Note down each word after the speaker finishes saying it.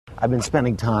I've been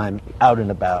spending time out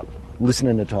and about,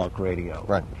 listening to talk radio.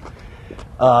 Right.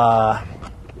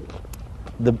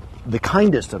 The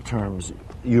kindest of terms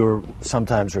you're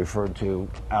sometimes referred to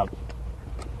out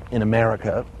in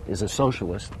America is a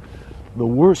socialist. The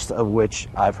worst of which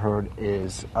I've heard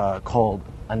is called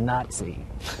a Nazi.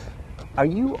 Are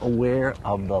you aware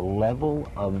of the level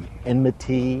of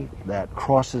enmity that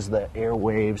crosses the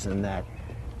airwaves and that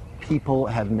people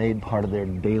have made part of their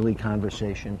daily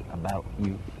conversation about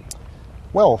you?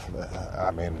 Well,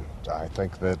 I mean, I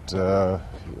think that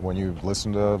when you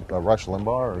listen to Rush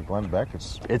Limbaugh or Glenn Beck,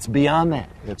 it's beyond that.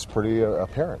 It's pretty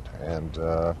apparent, and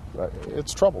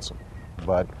it's troublesome.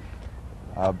 But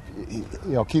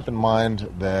keep in mind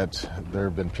that there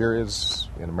have been periods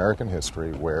in American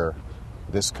history where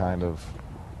this kind of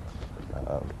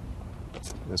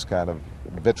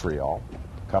vitriol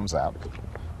comes out.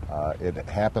 It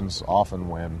happens often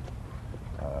when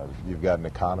you've got an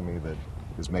economy that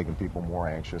is making people more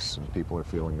anxious and people are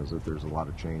feeling as if there's a lot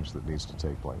of change that needs to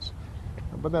take place.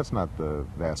 But that's not the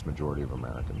vast majority of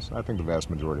Americans. I think the vast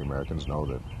majority of Americans know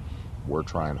that we're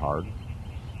trying hard,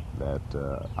 that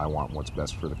I want what's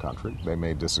best for the country. They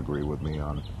may disagree with me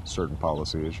on certain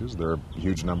policy issues. There are a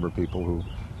huge number of people who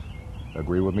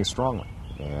agree with me strongly.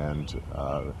 And,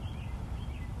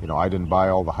 I didn't buy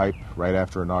all the hype right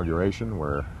after inauguration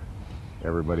where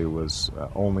everybody was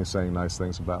only saying nice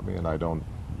things about me, and I don't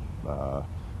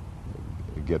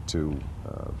get too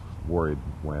worried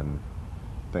when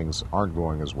things aren't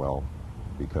going as well,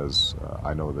 because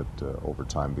I know that over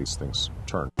time these things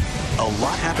turn. A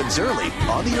lot happens early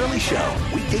on The Early Show,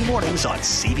 weekday mornings on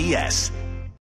CBS.